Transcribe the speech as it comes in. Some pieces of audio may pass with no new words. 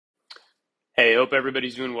Hey, hope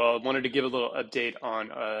everybody's doing well. I wanted to give a little update on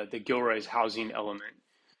the Gilroy's housing element.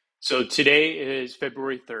 So today is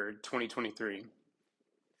February 3rd, 2023.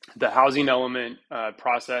 The housing element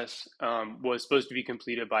process was supposed to be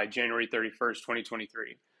completed by January 31st,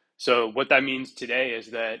 2023. So what that means today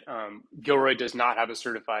is that Gilroy does not have a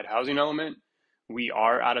certified housing element. We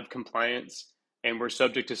are out of compliance and we're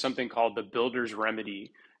subject to something called the builder's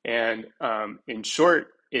remedy. And in short,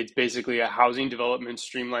 it's basically a housing development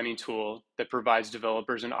streamlining tool that provides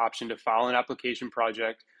developers an option to file an application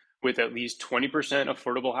project with at least 20%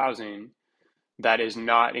 affordable housing that is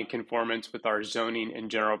not in conformance with our zoning and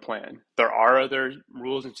general plan. There are other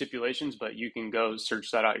rules and stipulations, but you can go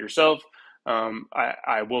search that out yourself.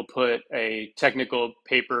 I will put a technical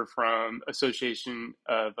paper from Association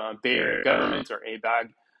of Bay Area Governments, or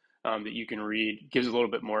ABAG, that you can read. Gives a little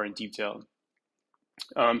bit more in detail.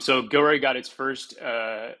 So Gilroy got its first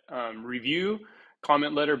review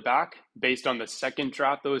comment letter back based on the second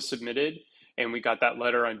draft that was submitted, and we got that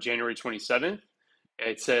letter on January 27th.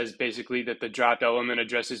 It says basically that the draft element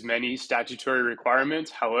addresses many statutory requirements.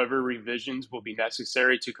 However, revisions will be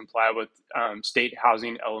necessary to comply with state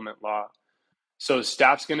housing element law. So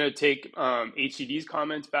staff's going to take HCD's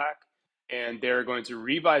comments back, and they're going to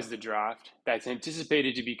revise the draft that's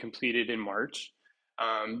anticipated to be completed in March.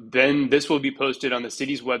 Then this will be posted on the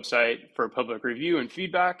city's website for public review and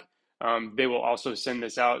feedback. They will also send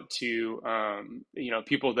this out to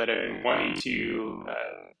people that are wanting to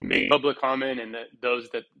make public comment, and those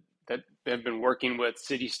that have been working with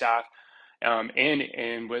city staff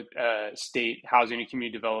and with state housing and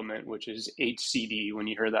community development, which is HCD when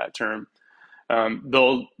you hear that term.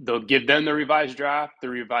 They'll give them the revised draft. The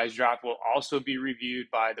revised draft will also be reviewed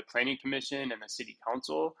by the Planning Commission and the City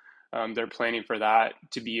Council. They're planning for that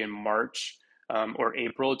to be in March or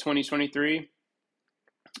April of 2023.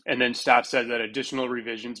 And then staff said that additional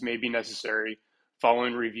revisions may be necessary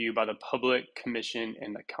following review by the Public Commission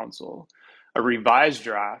and the Council. A revised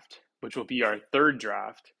draft, which will be our third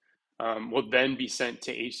draft, will then be sent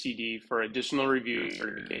to HCD for additional review and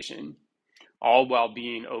certification, all while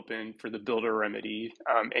being open for the builder remedy,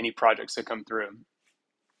 any projects that come through.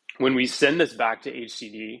 When we send this back to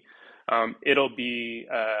HCD, it'll be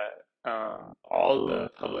all the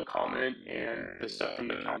public comment and the stuff from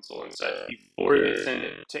the council and such. Before they send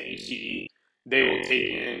it to HCD, they will take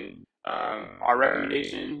in our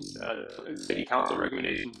recommendations, city council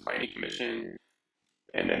recommendations, planning commission,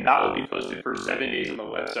 and then that will be posted for 7 days on the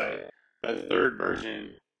website, the third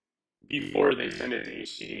version, before they send it to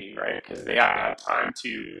HCD, right? Because they have to have time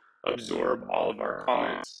to absorb all of our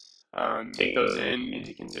comments, take those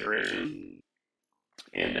into consideration,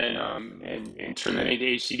 and then and turn that into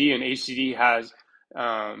HCD. And HCD has,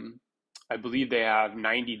 I believe they have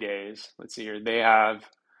 90 days. Let's see here. They have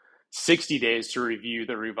 60 days to review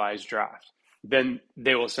the revised draft. Then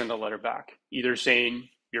they will send a letter back, either saying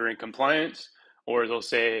you're in compliance, or they'll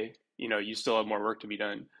say, you still have more work to be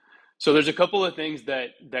done. So there's a couple of things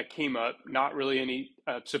that came up, not really any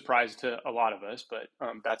surprise to a lot of us, but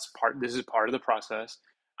this is part of the process.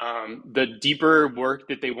 The deeper work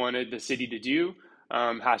that they wanted the city to do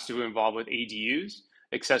has to involve with ADUs,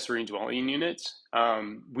 accessory dwelling units.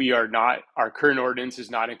 Our current ordinance is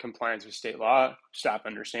not in compliance with state law. Staff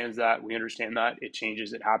understands that. We understand that. It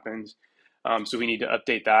changes, it happens. So we need to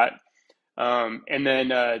update that. And then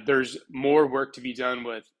there's more work to be done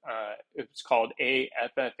with, it's called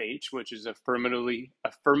AFFH, which is affirmatively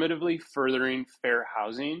furthering fair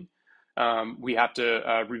housing. We have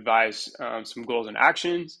to revise some goals and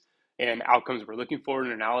actions and outcomes we're looking for,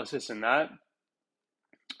 an analysis in that.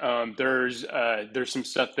 There's some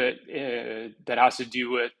stuff that has to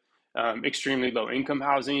do with extremely low income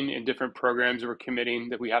housing and different programs we're committing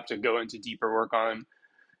that we have to go into deeper work on.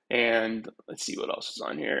 And let's see what else is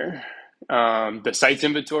on here. The sites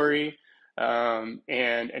inventory and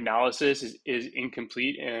analysis is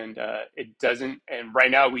incomplete, and it doesn't. And right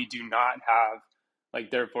now we do not have,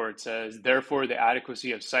 therefore it says, therefore the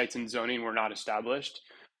adequacy of sites and zoning were not established.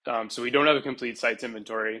 So we don't have a complete sites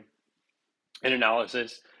inventory and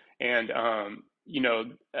analysis, and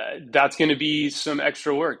that's going to be some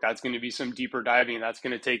extra work. That's going to be some deeper diving. That's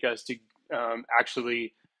going to take us to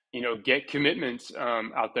actually get commitments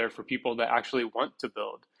out there for people that actually want to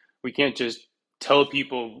build. We can't just tell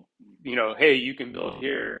people, hey, you can build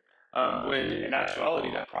here, when in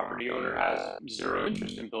actuality that property owner has zero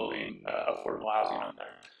interest in building affordable housing on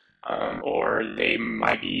there. Or they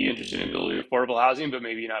might be interested in building affordable housing, but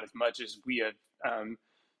maybe not as much as we have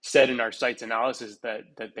said in our sites analysis that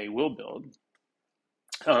they will build.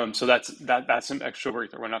 So that's some extra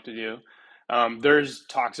work that we're going to have to do. There's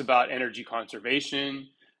talks about energy conservation.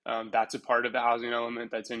 That's a part of the housing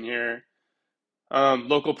element that's in here.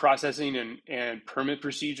 Local processing and permit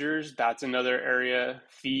procedures, that's another area.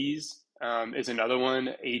 Fees is another one.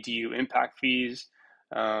 ADU impact fees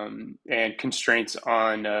and constraints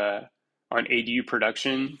on ADU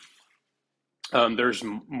production. There's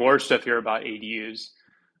more stuff here about ADUs.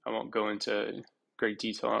 I won't go into great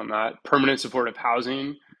detail on that. Permanent supportive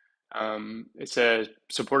housing. It says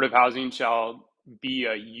supportive housing shall be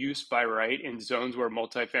a use by right in zones where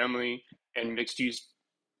multifamily and mixed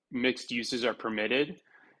uses are permitted,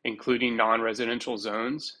 including non-residential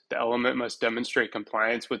zones. The element must demonstrate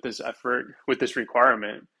compliance with this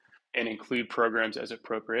requirement, and include programs as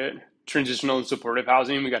appropriate. Transitional and supportive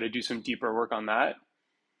housing, we got to do some deeper work on that.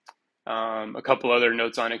 A couple other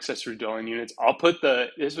notes on accessory dwelling units.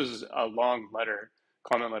 This was a long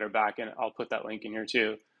comment letter back, and I'll put that link in here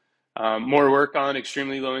too. More work on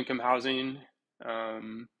extremely low income housing.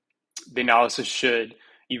 The analysis should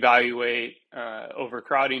evaluate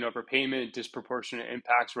overcrowding, overpayment, disproportionate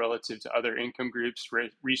impacts relative to other income groups,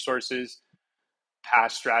 resources,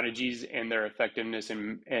 past strategies, and their effectiveness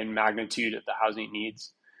and magnitude of the housing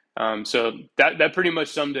needs. So that pretty much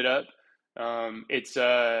summed it up. It's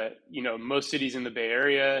most cities in the Bay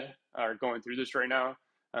Area are going through this right now.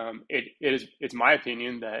 It's my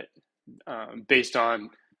opinion that based on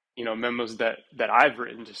memos that I've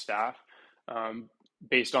written to staff,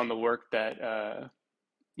 based on the work that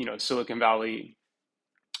Silicon Valley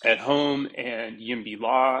at Home and UMB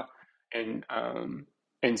Law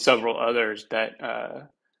and several others that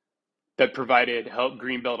provided help,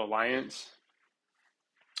 Greenbelt Alliance,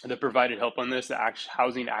 that provided help on this, the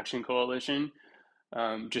Housing Action Coalition,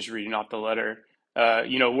 just reading off the letter.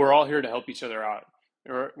 We're all here to help each other out.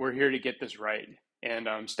 We're here to get this right. And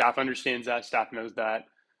staff understands that, staff knows that.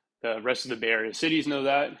 The rest of the Bay Area cities know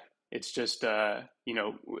that. It's just,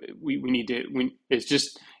 it's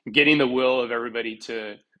just getting the will of everybody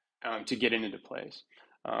to get it into place.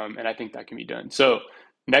 And I think that can be done. So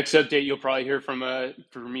next update you'll probably hear from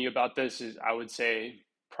me about this is, I would say,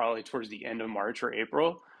 probably towards the end of March or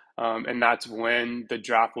April. And that's when the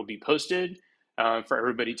draft will be posted for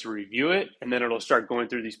everybody to review it. And then it'll start going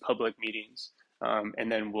through these public meetings.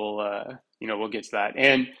 And then we'll get to that.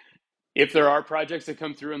 And if there are projects that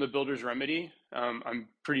come through in the builder's remedy, I'm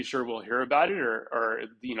pretty sure we'll hear about it, or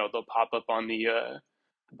they'll pop up on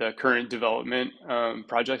the current development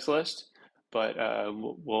projects list. But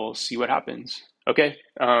we'll see what happens. Okay.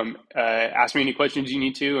 Ask me any questions you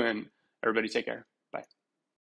need to, and everybody take care.